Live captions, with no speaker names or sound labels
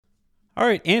All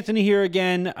right, Anthony here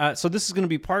again. So this is going to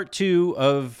be part 2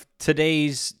 of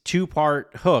today's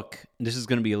 2-part hook. This is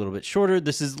going to be a little bit shorter.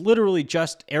 This is literally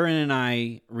just Aaron and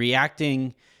I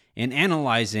reacting and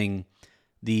analyzing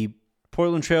the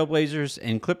Portland Trail Blazers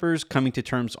and Clippers coming to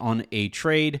terms on a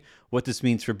trade, what this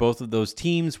means for both of those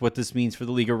teams, what this means for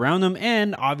the league around them,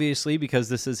 and obviously, because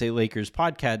this is a Lakers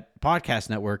podcast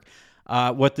network,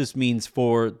 what this means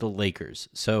for the Lakers.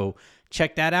 So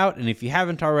check that out, and if you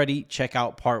haven't already, check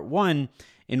out part 1,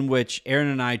 in which Aaron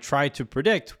and I tried to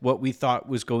predict what we thought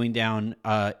was going down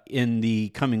in the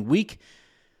coming week.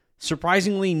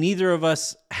 Surprisingly, neither of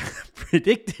us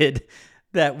predicted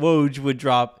that Woj would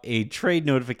drop a trade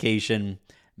notification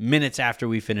minutes after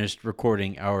we finished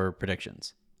recording our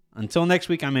predictions. Until next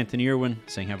week, I'm Anthony Irwin,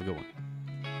 saying have a good one.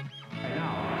 Right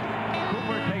now,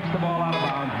 Cooper takes the ball out of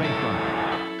bounds, baseline.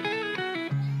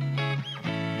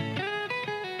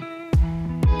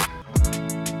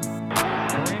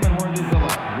 Kareem and Worthy to the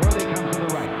left. Worthy comes to the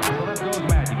right. To the left goes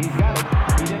Magic. He's got it.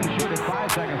 He didn't shoot it.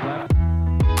 5 seconds left.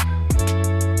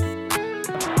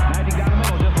 Magic down the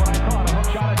middle, just what I thought. A hook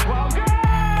shot at 12. Good!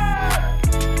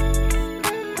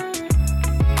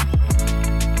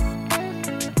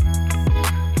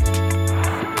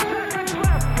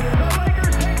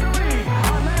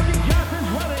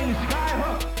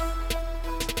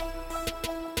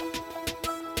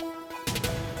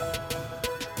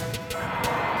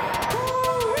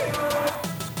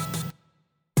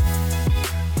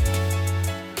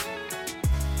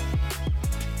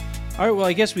 All right, well,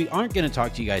 I guess we aren't going to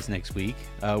talk to you guys next week.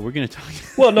 We're going to talk.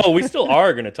 Well, no, we still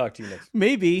are going to talk to you next.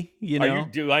 Maybe, you know.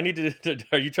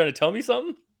 Are you trying to tell me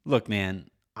something? Look, man,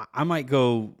 I might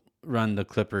go run the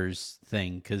Clippers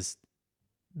thing because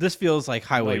this feels like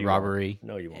highway robbery.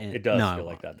 No, you won't. It does feel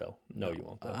like that, though. No, you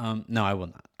won't. Though. No, I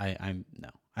will not. I'm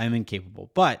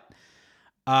incapable. But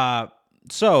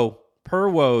so per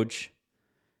Woj,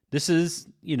 this is,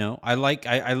 you know, I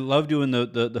love doing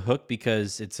the hook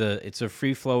because it's a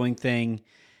free flowing thing,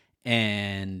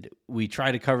 and we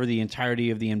try to cover the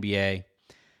entirety of the NBA.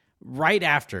 Right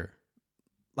after,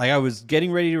 like, I was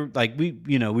getting ready to, like,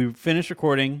 we finished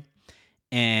recording,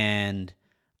 and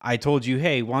I told you,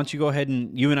 hey, why don't you go ahead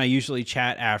and you and I usually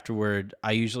chat afterward.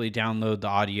 I usually download the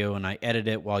audio and I edit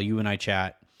it while you and I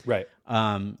chat. Right.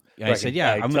 I said,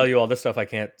 yeah, I'm tell you all this stuff I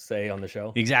can't say on the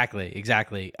show.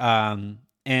 Exactly.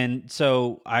 And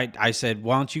so I said,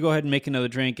 why don't you go ahead and make another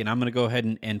drink, and I'm going to go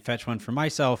ahead and fetch one for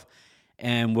myself,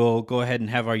 and we'll go ahead and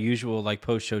have our usual, like,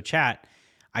 post-show chat.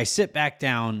 I sit back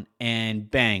down, and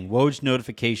bang, Woj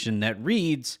notification that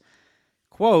reads,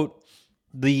 quote,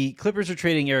 the Clippers are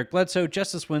trading Eric Bledsoe,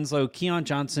 Justice Winslow, Keon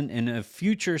Johnson, and a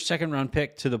future second-round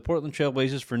pick to the Portland Trail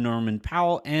Blazers for Norman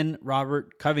Powell and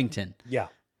Robert Covington. Yeah.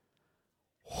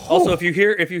 Also, if you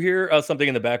hear something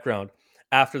in the background,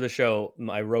 after the show,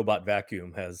 my robot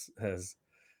vacuum has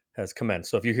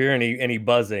commenced. So if you hear any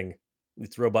buzzing,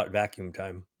 it's robot vacuum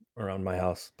time around my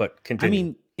house. But continue. I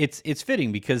mean, it's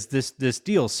fitting because this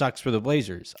deal sucks for the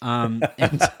Blazers.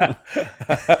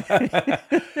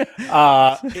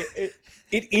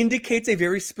 It indicates a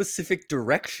very specific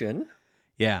direction.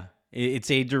 Yeah, it's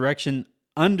a direction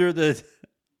under the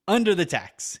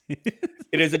tax.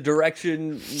 It is a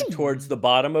direction towards the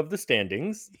bottom of the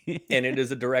standings, and it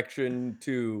is a direction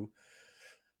to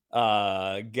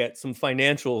get some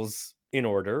financials in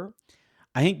order.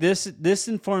 I think this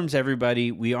informs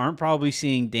everybody we aren't probably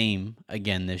seeing Dame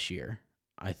again this year.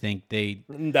 I think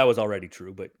that was already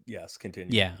true, but yes,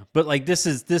 continue. Yeah, but like this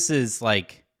is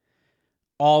like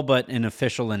all but an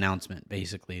official announcement,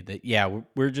 basically, that, yeah,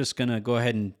 we're just going to go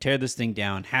ahead and tear this thing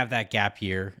down, have that gap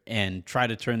year, and try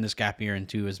to turn this gap year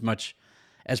into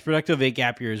as productive a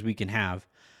gap year as we can have.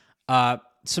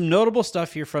 Some notable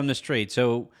stuff here from this trade.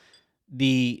 So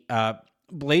the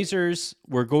Blazers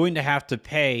were going to have to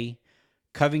pay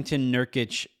Covington,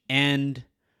 Nurkic, and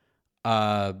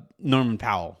Norman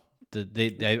Powell.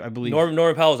 I believe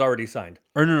Norman Powell is already signed.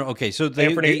 Or no, okay. So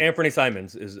Anthony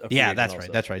Simons is a free agent that's also.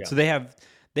 right. That's right. Yeah. So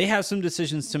they have some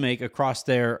decisions to make across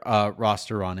their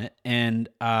roster on it, and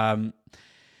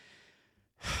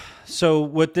so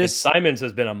what this and Simons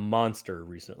has been a monster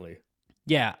recently.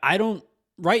 Yeah,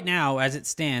 right now as it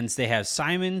stands, they have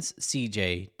Simons,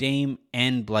 CJ, Dame,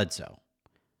 and Bledsoe.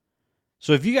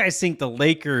 So if you guys think the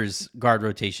Lakers guard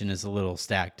rotation is a little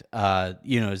stacked,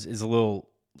 is a little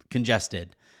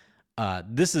congested,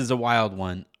 this is a wild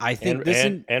one. I think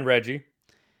and Reggie.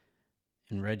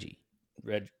 And Reggie.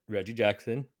 Reggie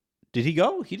Jackson. Did he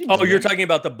go? He didn't. Oh, you're talking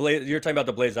about the Blazers.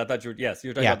 I thought you're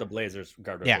talking about the Blazers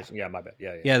guard rotation. Yeah, my bad.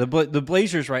 Yeah. The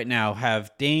Blazers right now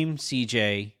have Dame,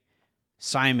 CJ,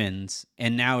 Simons,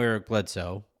 and now Eric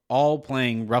Bledsoe, all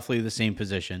playing roughly the same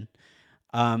position.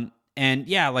 And And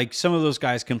yeah, like some of those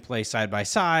guys can play side by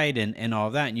side and all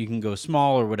of that, and you can go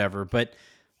small or whatever. But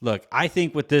look, I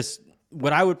think with this,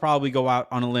 what I would probably go out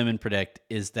on a limb and predict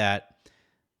is that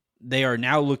they are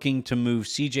now looking to move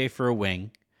CJ for a wing.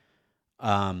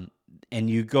 And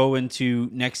you go into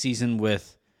next season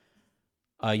with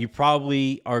you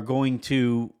probably are going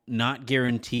to not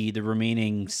guarantee the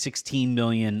remaining $16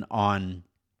 million on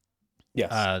Yes.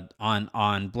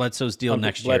 on Bledsoe's deal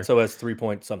next year. Bledsoe has 3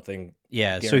 point something.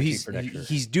 Yeah, so guaranteed for next year.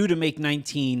 he's due to make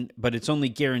 19, but it's only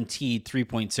guaranteed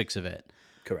 3.6 of it.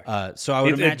 Correct. So I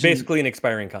would imagine it's basically an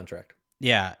expiring contract.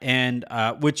 Yeah, and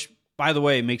which, by the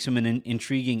way, makes him an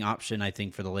intriguing option, I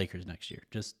think, for the Lakers next year.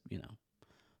 Just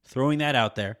throwing that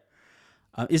out there.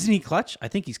 Isn't he clutch? I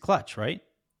think he's clutch, right?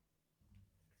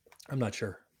 I'm not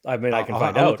sure. I mean, I can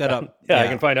find I'll out. look that up. Yeah, I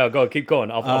can find out. Go, keep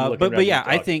going. I'm looking. But yeah,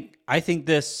 I think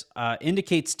this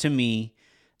indicates to me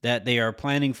that they are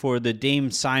planning for the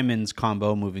Dame Simons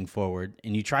combo moving forward,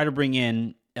 and you try to bring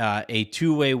in a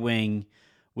two-way wing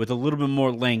with a little bit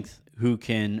more length who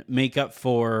can make up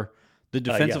for the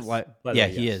defensive line. Yeah,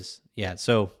 he is. Yeah,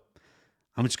 so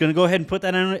I'm just going to go ahead and put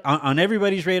that on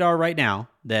everybody's radar right now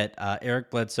that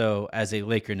Eric Bledsoe as a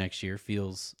Laker next year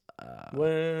feels.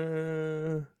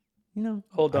 Hold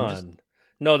on.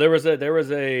 No, there was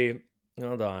a.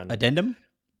 Hold on. Addendum?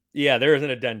 Yeah, there is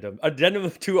an addendum.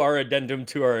 Addendum to our addendum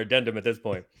to our addendum at this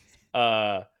point.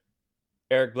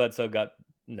 Eric Bledsoe got.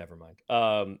 Never mind.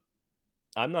 I'm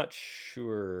not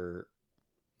sure.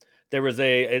 There was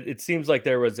it seems like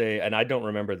there was and I don't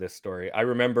remember this story. I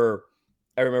remember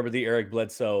the Eric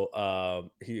Bledsoe.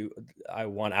 I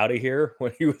want out of here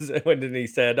when he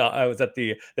said I was at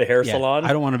the hair salon.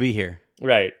 I don't want to be here.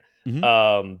 Right.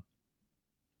 Mm-hmm.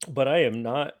 But I am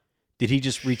not. Did he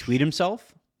just retweet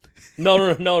himself?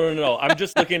 No. I'm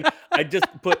just looking. I just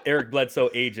put Eric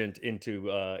Bledsoe agent into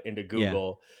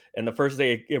Google, and the first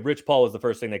thing, Rich Paul was the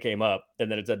first thing that came up,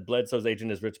 and then it said Bledsoe's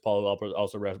agent is Rich Paul, who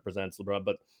also represents LeBron.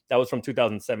 But that was from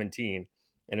 2017,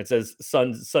 and it says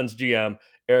Suns GM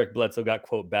Eric Bledsoe got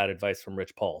quote bad advice from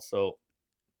Rich Paul. So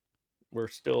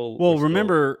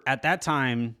remember at that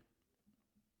time,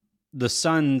 the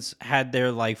Suns had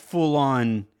their full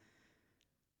on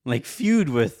feud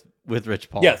with Rich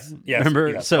Paul. Yes. Remember?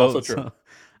 Yes, so also true.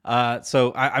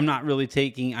 So I'm not really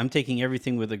I'm taking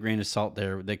everything with a grain of salt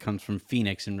there that comes from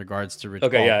Phoenix in regards to Rich Paul.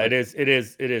 Okay, yeah, it is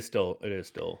still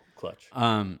clutch.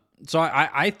 So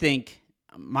I think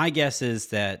my guess is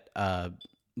that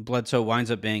Bledsoe winds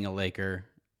up being a Laker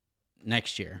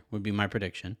next year would be my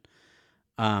prediction.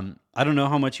 I don't know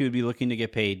how much he would be looking to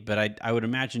get paid, but I would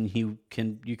imagine you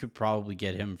could probably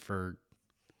get him for.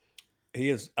 He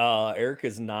is Eric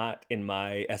is not, in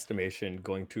my estimation,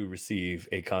 going to receive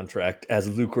a contract as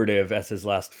lucrative as his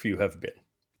last few have been.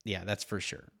 Yeah, that's for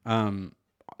sure.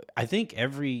 I think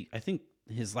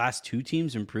his last two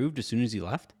teams improved as soon as he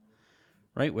left,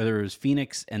 right? Whether it was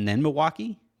Phoenix and then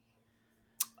Milwaukee.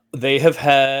 They have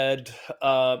had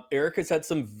Eric has had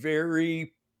some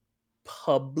very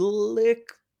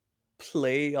public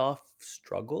playoff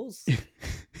struggles.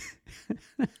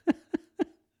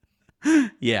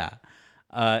 Yeah.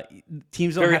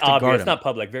 Teams don't very have to obvious, guard him. not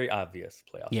public, very obvious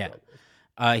playoff. Yeah.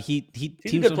 Struggles.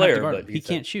 He's a good player, but he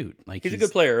can't shoot. He's a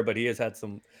good player, but he has had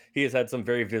some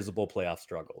very visible playoff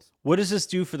struggles. What does this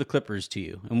do for the Clippers to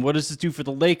you? And what does this do for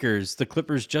the Lakers? The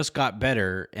Clippers just got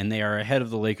better, and they are ahead of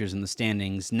the Lakers in the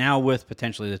standings now, with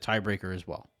potentially the tiebreaker as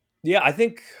well. Yeah, I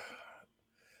think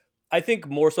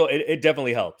more so. It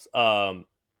definitely helps.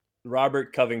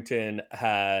 Robert Covington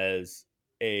has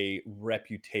a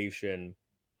reputation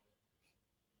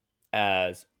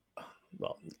as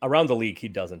around the league. He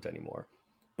doesn't anymore,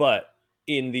 but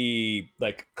in the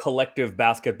collective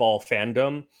basketball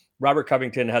fandom, Robert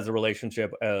Covington has a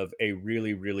relationship of a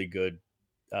really, really good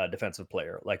defensive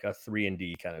player, like a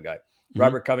 3-and-D kind of guy. Mm-hmm.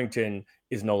 Robert Covington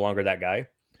is no longer that guy.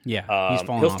 Yeah,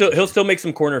 he'll still make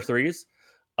some corner threes,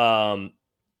 and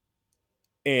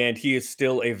he is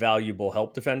still a valuable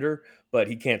help defender, but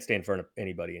he can't stay in front of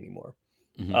anybody anymore.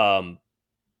 Mm-hmm.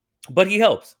 But he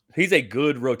helps. He's a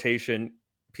good rotation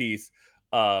piece.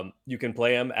 You can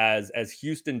play him as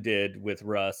Houston did with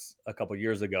Russ a couple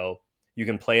years ago. You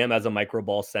can play him as a micro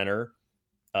ball center.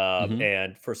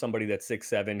 And for somebody that's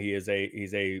 6'7", he's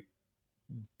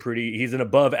an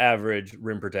above average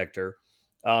rim protector.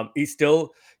 He's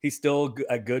still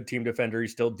a good team defender.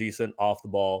 He's still decent off the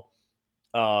ball.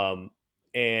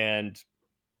 And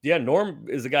yeah, Norm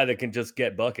is a guy that can just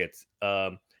get buckets.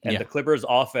 The Clippers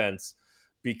offense,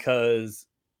 because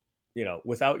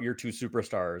without your two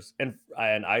superstars, and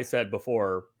I said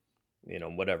before,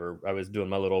 whatever, I was doing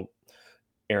my little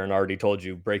Aaron already told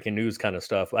you breaking news kind of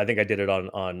stuff. I think I did it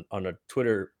on a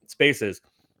Twitter Spaces.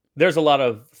 there's a lot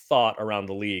of thought around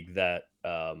the league that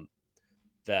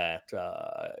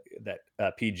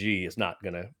PG is not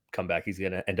going to come back. He's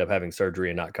going to end up having surgery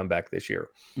and not come back this year.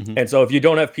 Mhm. And so if you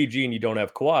don't have PG and you don't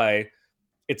have Kawhi,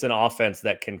 it's an offense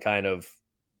that can kind of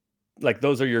like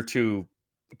those are your two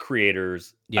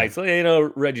creators. Yeah.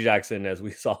 Reggie Jackson, as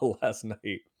we saw last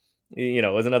night,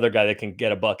 is another guy that can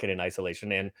get a bucket in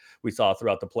isolation. And we saw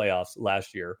throughout the playoffs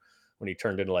last year when he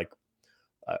turned into like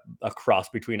a cross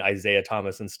between Isaiah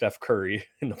Thomas and Steph Curry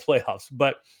in the playoffs.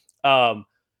 But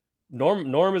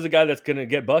Norm is a guy that's going to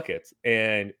get buckets,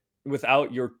 and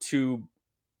without your two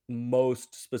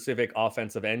most specific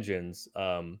offensive engines,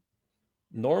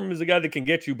 Norm is a guy that can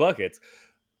get you buckets.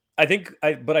 I think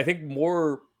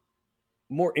more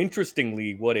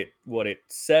interestingly, what it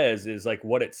says is like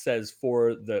what it says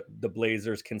for the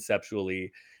Blazers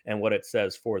conceptually, and what it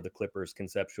says for the Clippers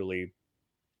conceptually,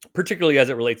 particularly as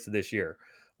it relates to this year.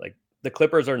 Like the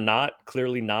Clippers are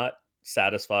clearly not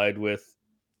satisfied with,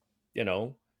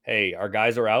 hey, our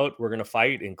guys are out. We're going to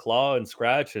fight and claw and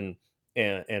scratch and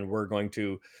we're going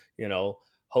to,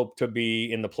 hope to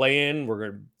be in the play-in. We're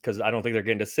going to, because I don't think they're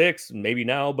getting to 6, maybe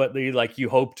now, but you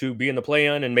hope to be in the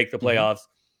play-in and make the playoffs.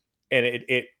 And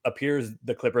it appears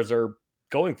the Clippers are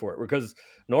going for it because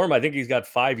Norm, I think he's got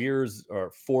 5 years or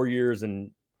 4 years,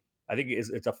 and I think it's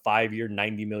a 5-year,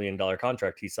 $90 million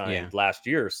contract he signed last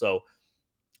year. So,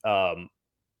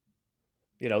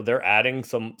 they're adding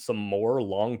some more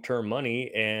long-term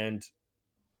money and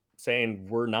saying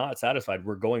we're not satisfied.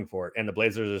 We're going for it. And the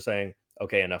Blazers are saying,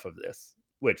 okay, enough of this,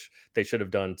 which they should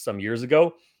have done some years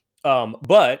ago.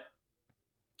 But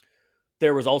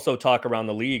there was also talk around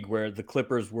the league where the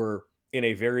Clippers were in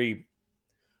a very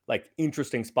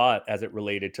interesting spot as it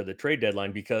related to the trade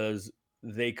deadline because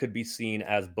they could be seen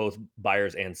as both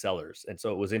buyers and sellers. And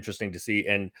so it was interesting to see.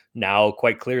 And now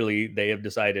quite clearly they have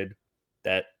decided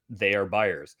that they are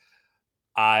buyers.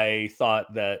 I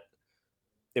thought that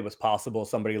it was possible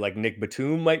somebody like Nick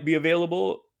Batum might be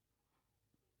available.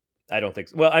 I don't think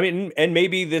so. Well, I mean, and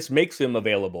maybe this makes him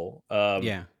available.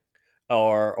 Or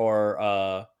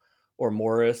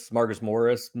Marcus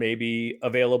Morris may be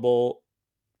available.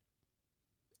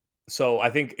 So I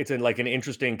think it's an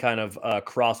interesting kind of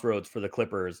crossroads for the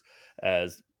Clippers,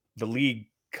 as the league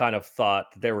kind of thought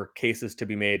there were cases to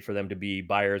be made for them to be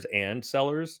buyers and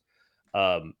sellers.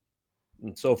 And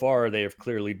so far, they have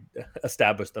clearly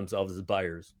established themselves as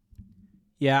buyers.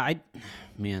 Yeah,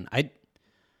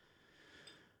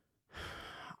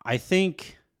 I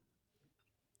think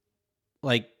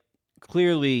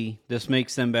clearly this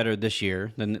makes them better this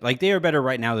year than they are better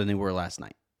right now than they were last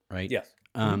night, right? Yes.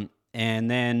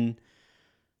 And then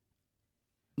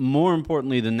more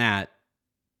importantly than that,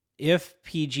 if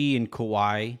PG and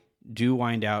Kawhi do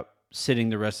wind out sitting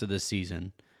the rest of the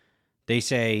season, they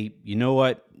say, you know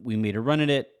what, we made a run at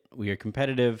it, we are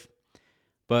competitive,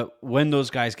 but when those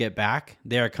guys get back,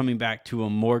 they are coming back to a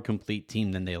more complete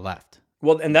team than they left.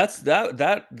 Well, and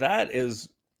that is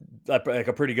like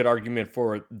a pretty good argument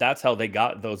for that's how they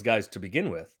got those guys to begin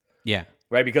with. Yeah.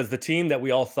 Right. Because the team that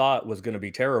we all thought was going to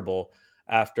be terrible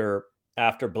after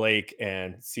Blake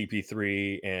and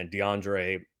CP3 and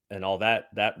DeAndre and all that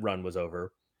run was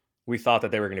over, we thought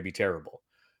that they were going to be terrible.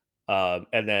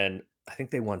 And then I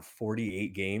think they won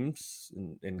 48 games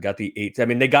and got the 8. I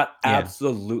mean, they got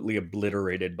absolutely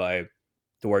obliterated by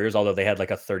the Warriors, although they had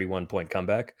like a 31-point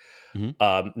comeback in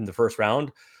the first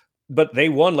round. But they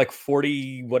won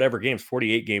 40 whatever games,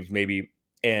 48 games maybe,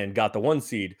 and got the 1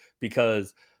 seed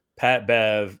because Pat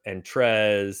Bev and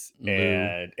Trez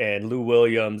and Lou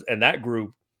Williams and that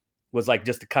group was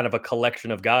just kind of a collection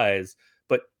of guys,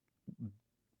 but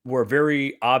were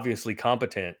very obviously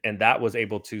competent. And that was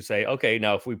able to say, okay,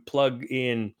 now if we plug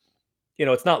in,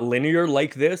 it's not linear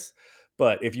like this,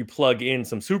 but if you plug in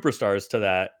some superstars to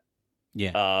that,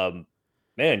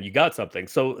 man, you got something.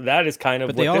 So that is kind of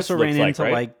but what they also ran into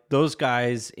right? Those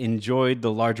guys enjoyed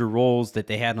the larger roles that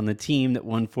they had on the team that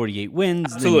won 48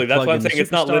 wins. Absolutely. That's why I'm saying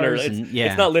it's not linear.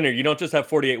 It's not linear. You don't just have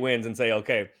 48 wins and say,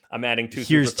 okay, I'm adding 2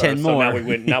 Here's superstars, 10 more. So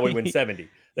now we win 70.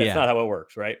 That's not how it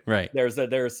works, right? Right. There's the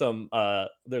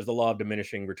law of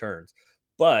diminishing returns.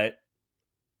 But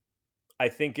I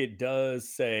think it does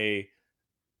say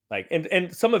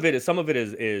and some of it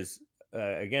is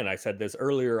again, I said this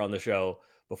earlier on the show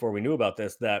before we knew about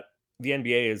this, that the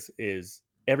NBA is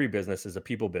every business is a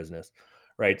people business,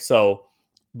 right? So,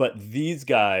 but these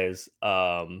guys,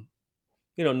 Norm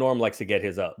likes to get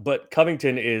his up, but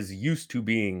Covington is used to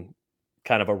being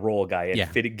kind of a role guy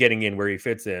and getting in where he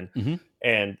fits in.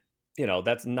 And,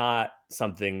 that's not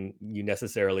something you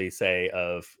necessarily say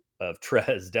of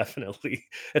Trez. Definitely.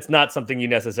 It's not something you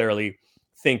necessarily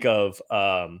think of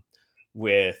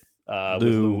with with Lou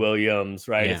Lou. Williams,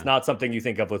 right? Yeah. It's not something you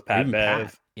think of with Or Pat even Bev,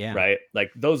 Pat. Yeah. right?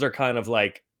 Like those are kind of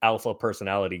like alpha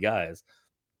personality guys.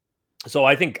 So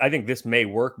I think this may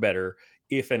work better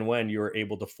if and when you're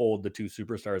able to fold the two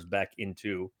superstars back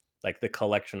into like the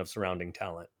collection of surrounding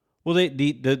talent. Well,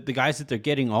 the guys that they're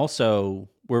getting also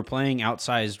were playing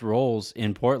outsized roles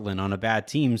in Portland on a bad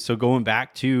team. So going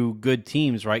back to good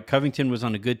teams, right? Covington was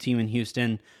on a good team in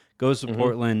Houston, goes to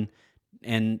Portland,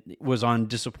 and was on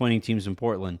disappointing teams in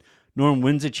Portland. Norm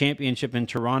wins a championship in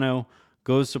Toronto,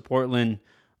 goes to Portland,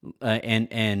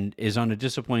 and is on a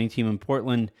disappointing team in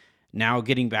Portland. Now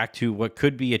getting back to what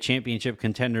could be a championship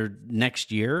contender next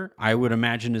year, I would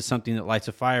imagine is something that lights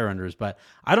a fire under us. But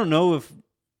I don't know if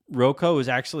Rocco is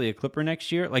actually a Clipper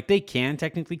next year. Like they can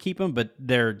technically keep him, but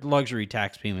their luxury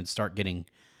tax payments start getting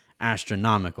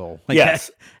astronomical. Like Yes.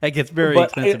 that gets very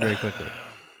expensive very quickly.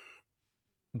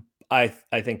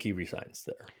 I think he resigns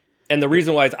there. And the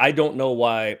reason why is I don't know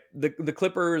why the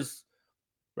Clippers,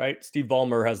 right? Steve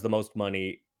Ballmer has the most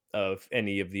money of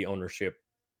any of the ownership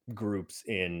groups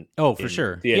in for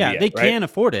sure. the NBA, yeah, they right? can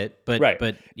afford it, but Right.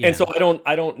 but yeah. And so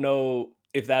I don't know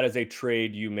if that is a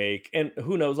trade you make, and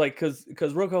who knows, like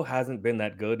because Rocco hasn't been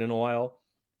that good in a while,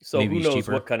 so Maybe who he's knows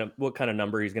cheaper. what kind of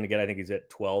number he's going to get. I think he's at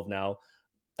 12 now.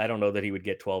 I don't know that he would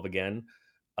get 12 again,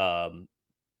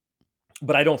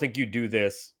 but I don't think you do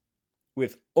this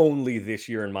with only this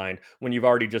year in mind when you've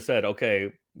already just said,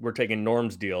 okay, we're taking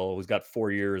Norm's deal, who's got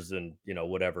 4 years and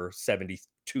whatever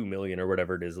 72 million or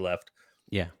whatever it is left.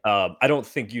 Yeah. I don't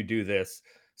think you do this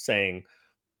saying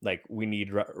like we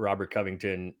need Robert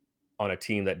Covington on a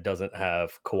team that doesn't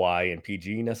have Kawhi and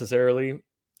PG necessarily.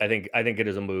 I think it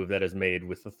is a move that is made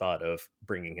with the thought of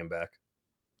bringing him back.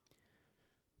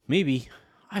 Maybe.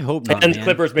 I hope not. And man. the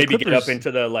Clippers maybe get Clippers, up into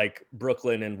the like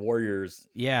Brooklyn and Warriors.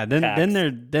 Yeah, then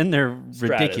they're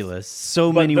ridiculous.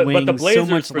 So But many the wings, so Blazers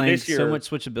much for length, this year- so much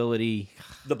switchability.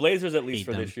 The Blazers, at least Hate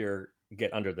for them. this year,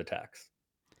 get under the tax.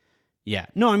 Yeah.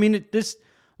 No, I mean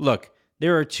look,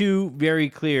 there are two very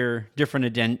clear different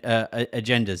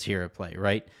agendas here at play,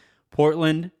 right?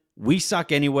 Portland, we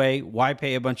suck anyway. Why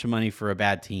pay a bunch of money for a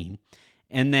bad team?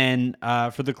 And then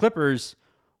for the Clippers,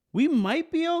 we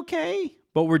might be okay,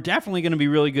 but we're definitely going to be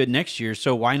really good next year.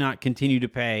 So why not continue to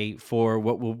pay for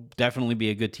what will definitely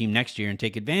be a good team next year and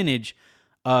take advantage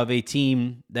of a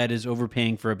team that is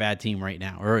overpaying for a bad team right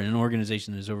now, or an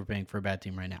organization that is overpaying for a bad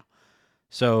team right now?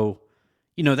 So,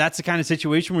 that's the kind of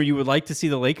situation where you would like to see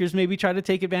the Lakers maybe try to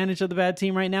take advantage of the bad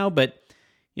team right now. But,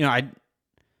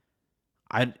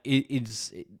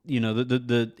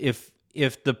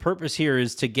 if the purpose here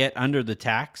is to get under the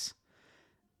tax,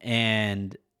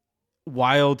 and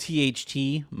while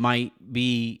THT might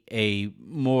be a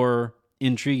more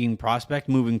intriguing prospect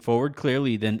moving forward,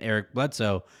 clearly, than Eric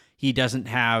Bledsoe, he doesn't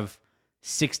have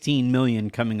 $16 million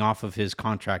coming off of his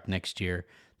contract next year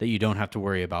that you don't have to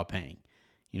worry about paying.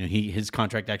 His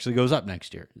contract actually goes up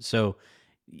next year. So,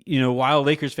 while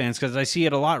Lakers fans, because I see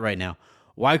it a lot right now,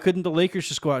 why couldn't the Lakers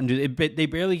just go out and do it? They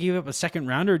barely gave up a second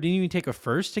rounder, didn't even take a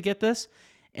first to get this.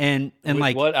 And With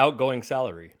like what outgoing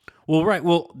salary? Well, right.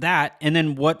 Well, that, and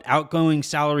then what outgoing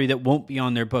salary that won't be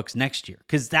on their books next year?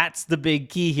 Because that's the big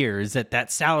key here, is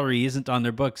that salary isn't on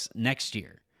their books next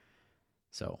year.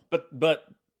 So, But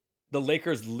the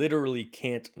Lakers literally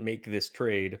can't make this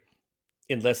trade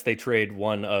unless they trade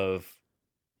one of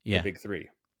the big three.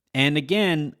 And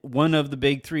again, one of the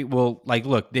big three. Well, like,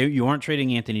 look, you aren't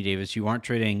trading Anthony Davis, you aren't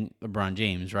trading LeBron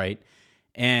James, right?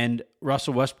 And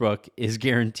Russell Westbrook is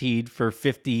guaranteed for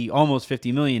almost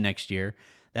 $50 million next year.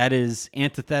 That is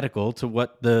antithetical to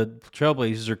what the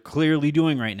Trailblazers are clearly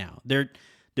doing right now. They're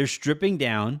stripping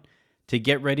down to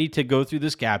get ready to go through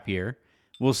this gap year.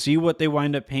 We'll see what they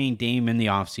wind up paying Dame in the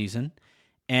offseason,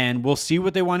 and we'll see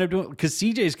what they wind up doing, because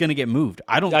CJ is going to get moved.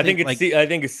 I think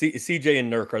CJ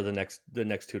and Nurk are the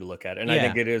next two to look at, and I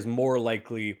think it is more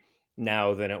likely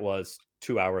now than it was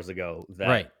 2 hours ago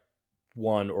that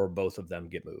one or both of them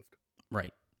get moved.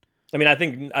 Right. I mean, I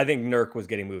think Nurk was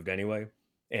getting moved anyway,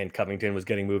 and Covington was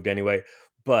getting moved anyway,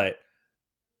 but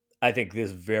I think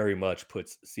this very much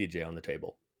puts CJ on the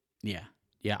table. Yeah.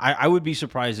 Yeah. I would be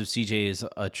surprised if CJ is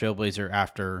a Trailblazer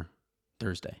after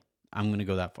Thursday. I'm going to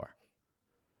go that far.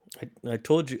 I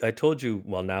told you,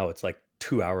 well, now it's like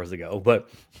 2 hours ago, but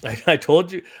I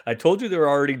told you there were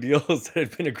already deals that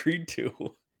had been agreed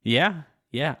to. Yeah.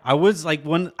 Yeah. I was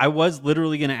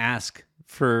literally going to ask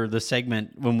for the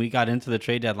segment when we got into the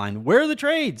trade deadline, where are the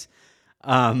trades?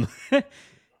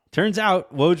 Turns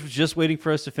out Woj was just waiting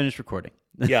for us to finish recording.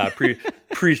 Yeah,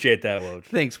 appreciate that, Woj.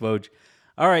 Thanks, Woj.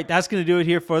 All right, that's going to do it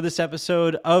here for this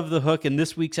episode of The Hook and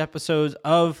this week's episodes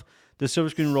of the Silver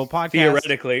Screen Roll podcast.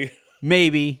 Theoretically.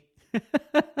 Maybe.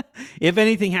 If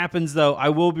anything happens, though, I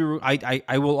will be.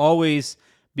 I will always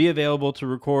be available to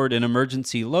record an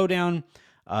emergency lowdown.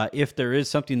 If there is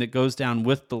something that goes down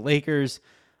with the Lakers,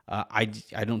 I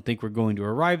don't think we're going to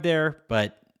arrive there,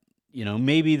 but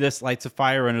maybe this lights a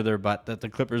fire under their butt that the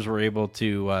Clippers were able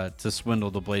to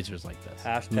swindle the Blazers like this.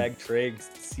 Hashtag trade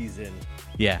season.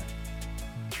 Yeah.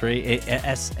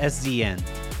 SZN.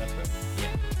 That's right.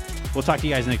 Yeah. We'll talk to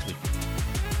you guys next week.